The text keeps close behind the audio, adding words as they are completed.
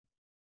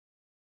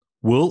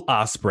Will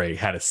Ospreay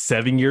had a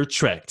 7-year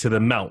trek to the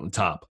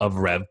mountaintop of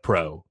Rev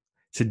Pro.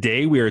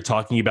 Today we are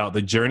talking about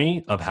the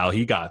journey of how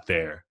he got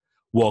there.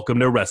 Welcome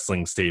to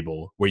Wrestling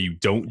Stable, where you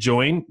don't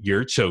join,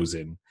 you're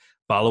chosen.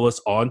 Follow us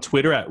on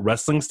Twitter at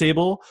Wrestling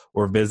Stable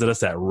or visit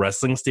us at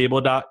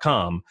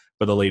WrestlingStable.com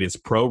for the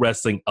latest pro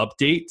wrestling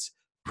updates,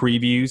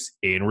 previews,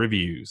 and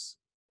reviews.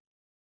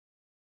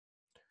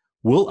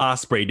 Will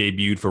Ospreay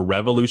debuted for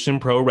Revolution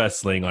Pro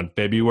Wrestling on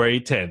February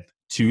 10th,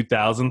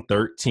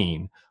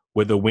 2013,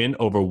 with a win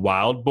over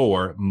Wild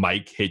Boar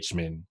Mike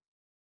Hitchman.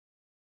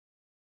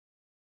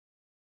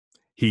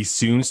 He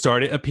soon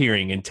started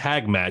appearing in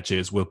tag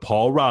matches with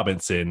Paul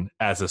Robinson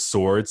as the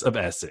Swords of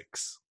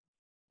Essex.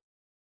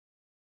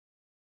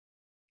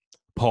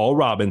 Paul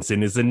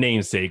Robinson is the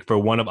namesake for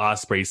one of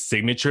Ospreay's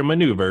signature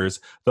maneuvers,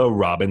 the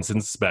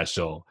Robinson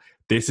Special.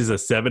 This is a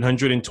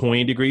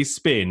 720-degree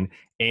spin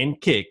and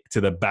kick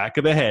to the back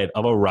of the head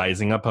of a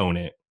rising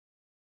opponent.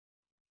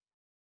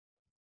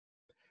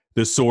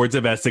 The Swords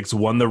of Essex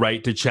won the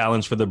right to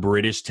challenge for the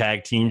British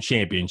Tag Team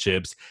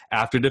Championships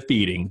after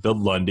defeating the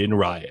London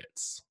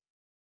Riots.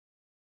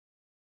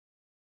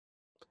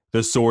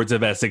 The Swords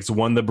of Essex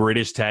won the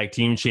British Tag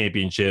Team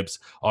Championships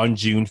on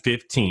June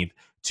 15th,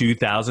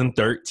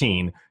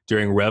 2013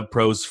 during Rev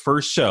Pro's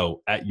first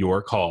show at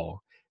York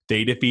Hall.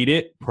 They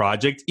defeated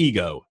Project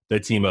Ego,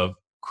 the team of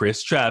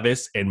Chris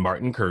Travis and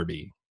Martin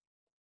Kirby.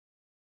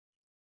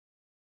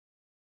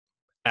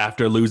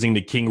 After losing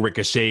to King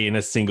Ricochet in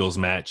a singles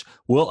match,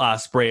 Will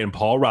Ospreay and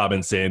Paul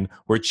Robinson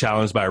were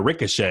challenged by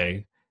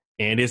Ricochet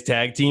and his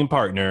tag team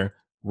partner,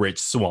 Rich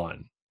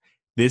Swann.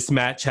 This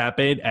match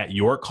happened at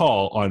York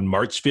Hall on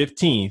March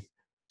 15th,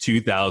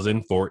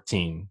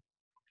 2014.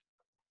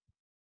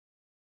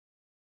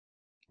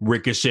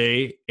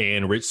 Ricochet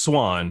and Rich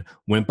Swann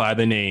went by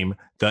the name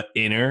the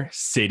Inner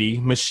City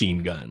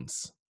Machine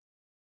Guns.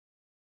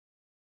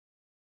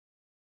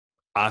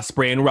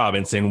 Ospreay and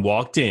Robinson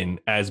walked in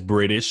as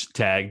British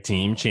Tag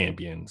Team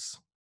Champions.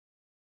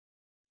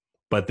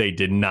 But they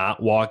did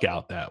not walk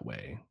out that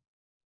way.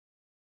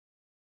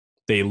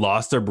 They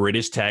lost their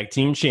British Tag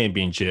Team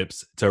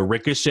Championships to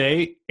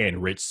Ricochet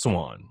and Rich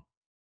Swann.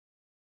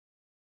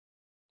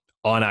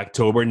 On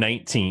October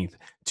 19th,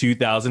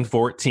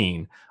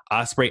 2014,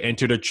 Ospreay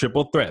entered a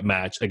triple threat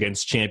match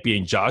against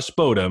champion Josh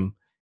Bodom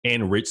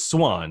and Rich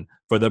Swann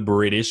for the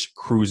British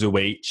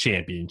Cruiserweight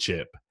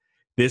Championship.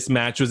 This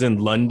match was in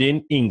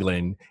London,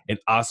 England, and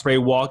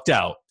Ospreay walked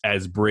out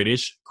as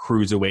British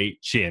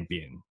Cruiserweight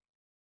Champion.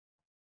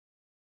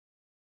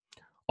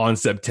 On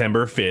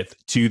September 5th,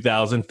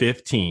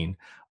 2015,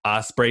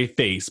 Ospreay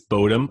faced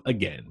Bodom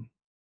again.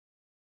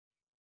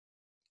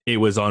 It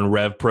was on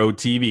Rev Pro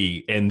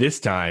TV, and this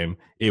time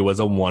it was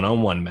a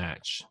one-on-one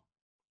match.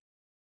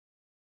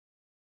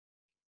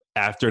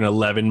 After an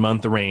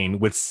 11-month reign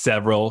with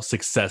several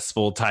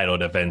successful title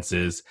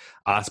defenses,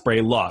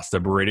 Ospreay lost the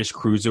British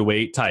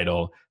Cruiserweight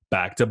title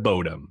back to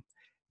Bodom.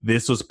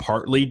 This was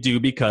partly due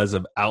because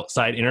of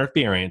outside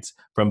interference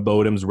from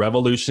Bodom's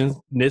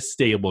Revolutionist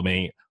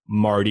stablemate,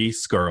 Marty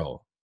Scurll.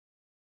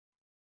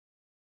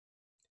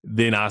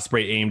 Then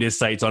Ospreay aimed his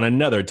sights on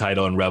another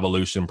title in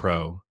Revolution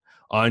Pro.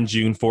 On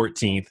June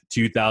 14th,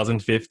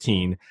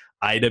 2015,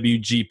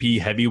 IWGP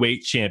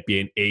Heavyweight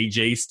Champion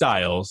AJ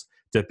Styles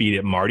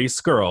defeated Marty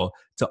Scurll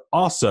to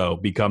also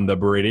become the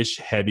British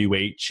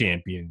Heavyweight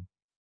Champion.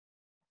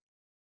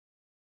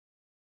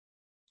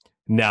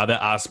 Now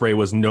that Ospreay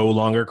was no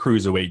longer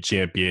Cruiserweight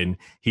Champion,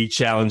 he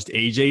challenged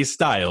AJ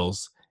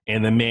Styles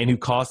and the man who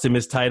cost him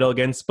his title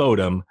against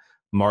Bodom,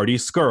 Marty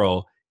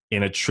Scurll,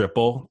 in a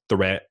triple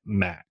threat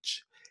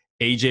match.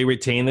 AJ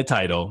retained the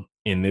title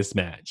in this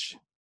match.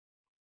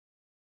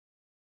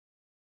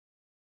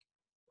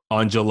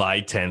 On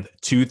July 10th,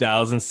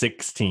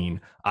 2016,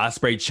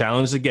 Ospreay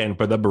challenged again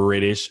for the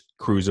British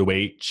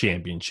Cruiserweight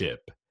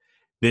Championship,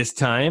 this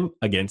time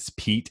against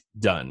Pete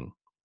Dunne.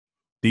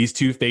 These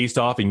two faced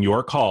off in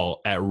York Hall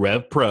at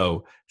Rev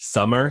Pro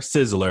Summer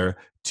Sizzler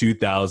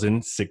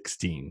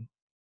 2016.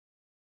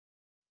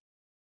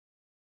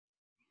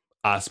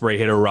 Ospreay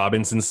hit a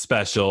Robinson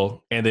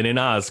Special and then an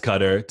Oz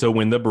Cutter to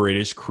win the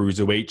British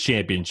Cruiserweight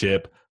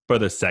Championship for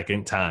the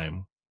second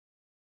time.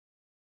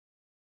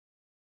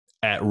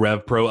 At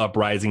Rev Pro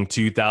Uprising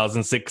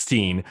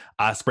 2016,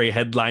 Ospreay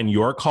headlined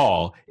York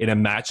Hall in a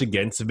match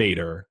against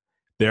Vader.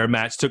 Their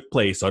match took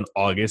place on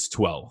August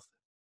 12th.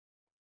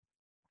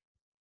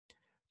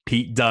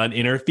 Pete Dunne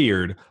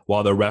interfered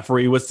while the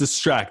referee was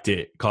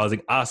distracted,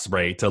 causing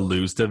Ospreay to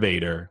lose to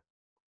Vader.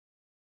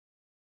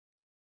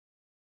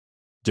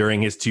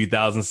 During his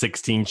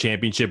 2016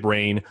 championship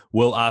reign,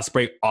 Will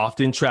Ospreay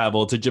often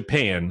traveled to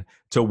Japan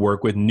to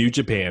work with New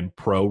Japan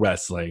Pro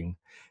Wrestling.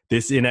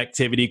 This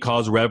inactivity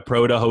caused Rev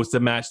Pro to host a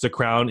match to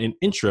crown an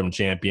interim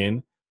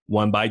champion,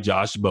 won by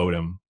Josh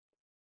Bodom.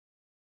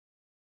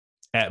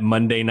 At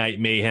Monday Night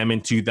Mayhem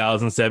in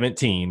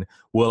 2017,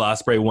 Will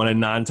Ospreay won a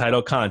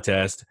non-title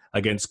contest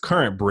against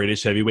current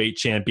British Heavyweight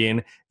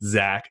Champion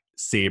Zack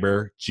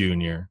Sabre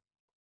Jr.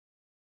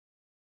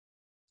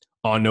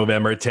 On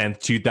November 10th,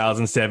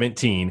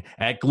 2017,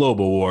 at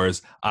Global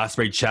Wars,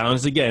 Ospreay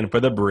challenged again for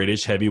the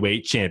British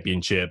Heavyweight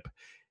Championship.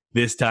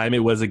 This time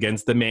it was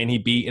against the man he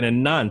beat in a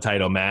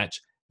non-title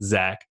match,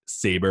 Zack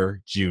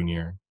Sabre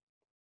Jr.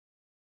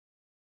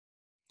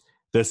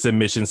 The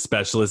submission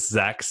specialist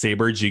Zack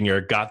Sabre Jr.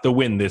 got the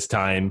win this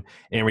time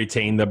and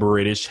retained the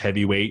British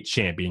Heavyweight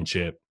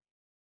Championship.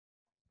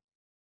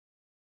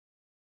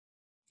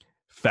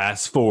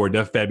 Fast forward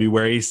to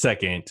February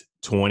 2nd,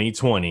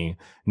 2020,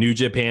 New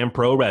Japan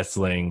Pro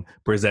Wrestling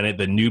presented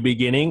The New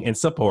Beginning in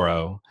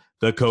Sapporo.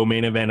 The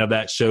co-main event of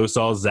that show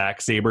saw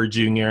Zack Sabre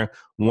Jr.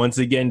 once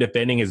again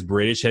defending his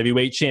British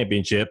Heavyweight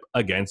Championship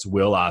against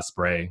Will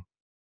Ospreay.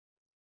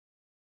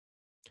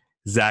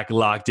 Zack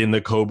locked in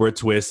the Cobra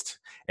Twist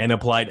and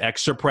applied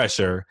extra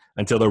pressure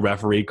until the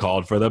referee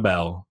called for the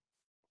bell.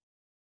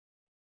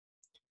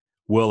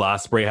 Will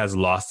Ospreay has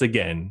lost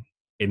again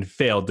and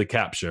failed to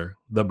capture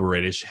the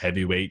British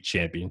Heavyweight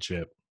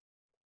Championship.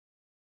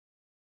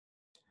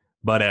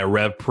 But at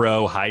Rev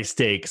Pro High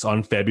Stakes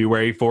on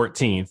February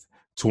 14th,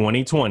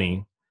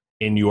 2020,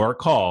 in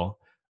York Hall,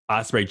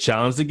 Ospreay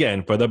challenged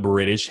again for the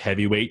British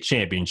Heavyweight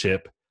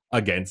Championship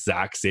against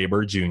Zack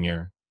Sabre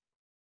Jr.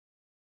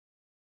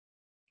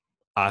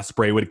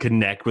 Ospreay would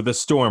connect with a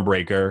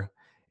Stormbreaker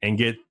and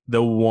get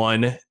the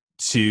 1,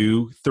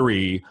 2,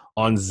 3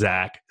 on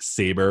Zack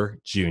Sabre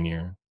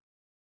Jr.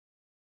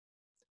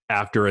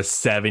 After a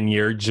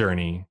 7-year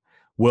journey,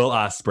 Will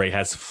Ospreay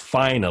has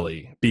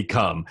finally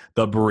become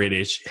the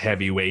British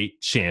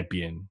Heavyweight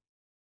Champion.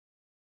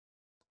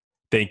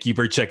 Thank you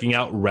for checking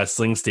out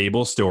Wrestling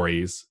Stable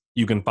Stories.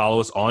 You can follow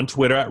us on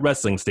Twitter at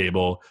Wrestling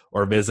Stable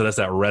or visit us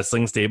at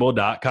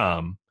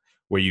WrestlingStable.com.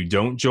 Where you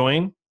don't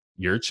join,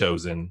 you're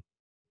chosen.